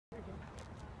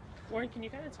Warren, can you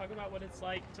kind of talk about what it's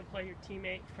like to play your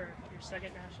teammate for your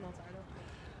second national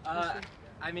title?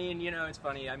 I mean, it's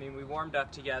funny. I mean, we warmed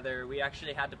up together. We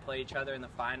actually had to play each other in the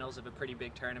finals of a pretty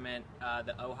big tournament,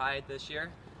 the Ojai this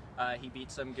year. He beat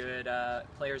some good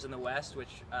players in the West,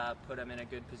 which put him in a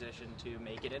good position to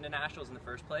make it into nationals in the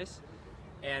first place.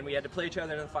 And we had to play each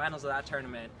other in the finals of that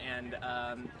tournament. And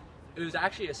it was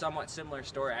actually a somewhat similar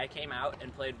story. I came out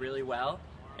and played really well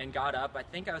and got up. I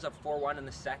think I was up 4-1 in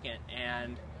the second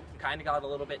and kind of got a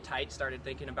little bit tight, started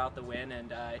thinking about the win,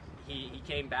 and he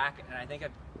came back, and I think I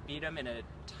beat him in a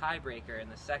tiebreaker in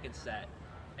the second set.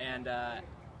 And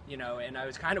and I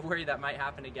was kind of worried that might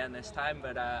happen again this time,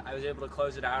 but I was able to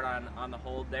close it out on the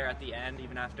hold there at the end,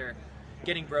 even after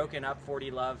getting broken up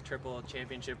 40-love triple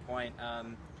championship point.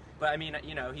 But I mean,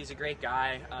 he's a great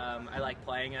guy. I like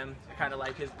playing him. I kind of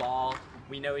like his ball.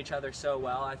 We know each other so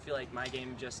well. I feel like my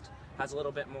game just has a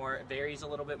little bit more, varies a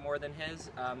little bit more than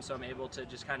his, so I'm able to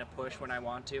just kind of push when I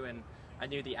want to, and I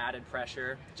knew the added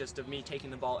pressure just of me taking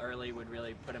the ball early would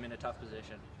really put him in a tough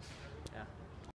position. Yeah.